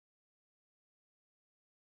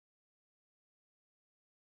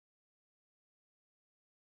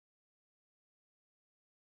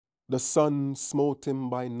The sun smote him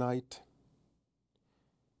by night.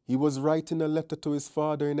 He was writing a letter to his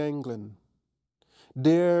father in England.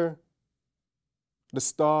 There, the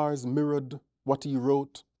stars mirrored what he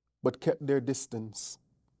wrote, but kept their distance.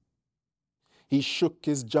 He shook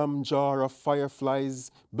his jam jar of fireflies,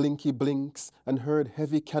 blinky blinks, and heard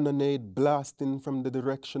heavy cannonade blasting from the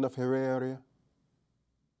direction of Herrera.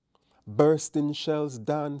 Bursting shells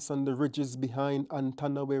dance on the ridges behind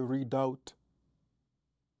Antanawe Redoubt.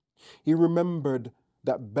 He remembered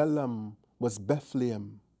that Balaam was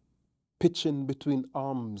Bethlehem, pitching between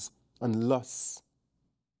alms and lusts.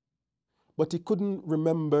 But he couldn't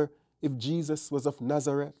remember if Jesus was of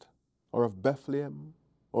Nazareth, or of Bethlehem,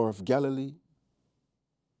 or of Galilee.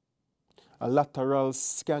 A lateral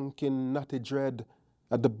skanking natty dread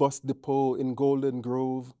at the bus depot in Golden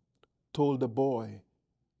Grove told the boy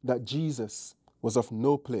that Jesus was of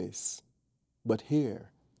no place but here,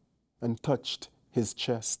 and touched his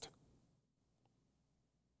chest.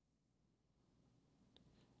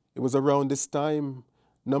 It was around this time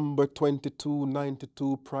number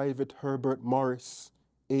 2292 Private Herbert Morris,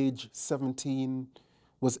 age 17,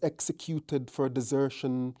 was executed for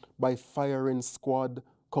desertion by firing squad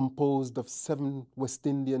composed of 7 West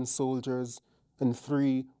Indian soldiers and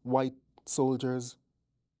 3 white soldiers.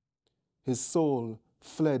 His soul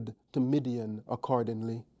fled to Midian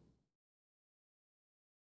accordingly.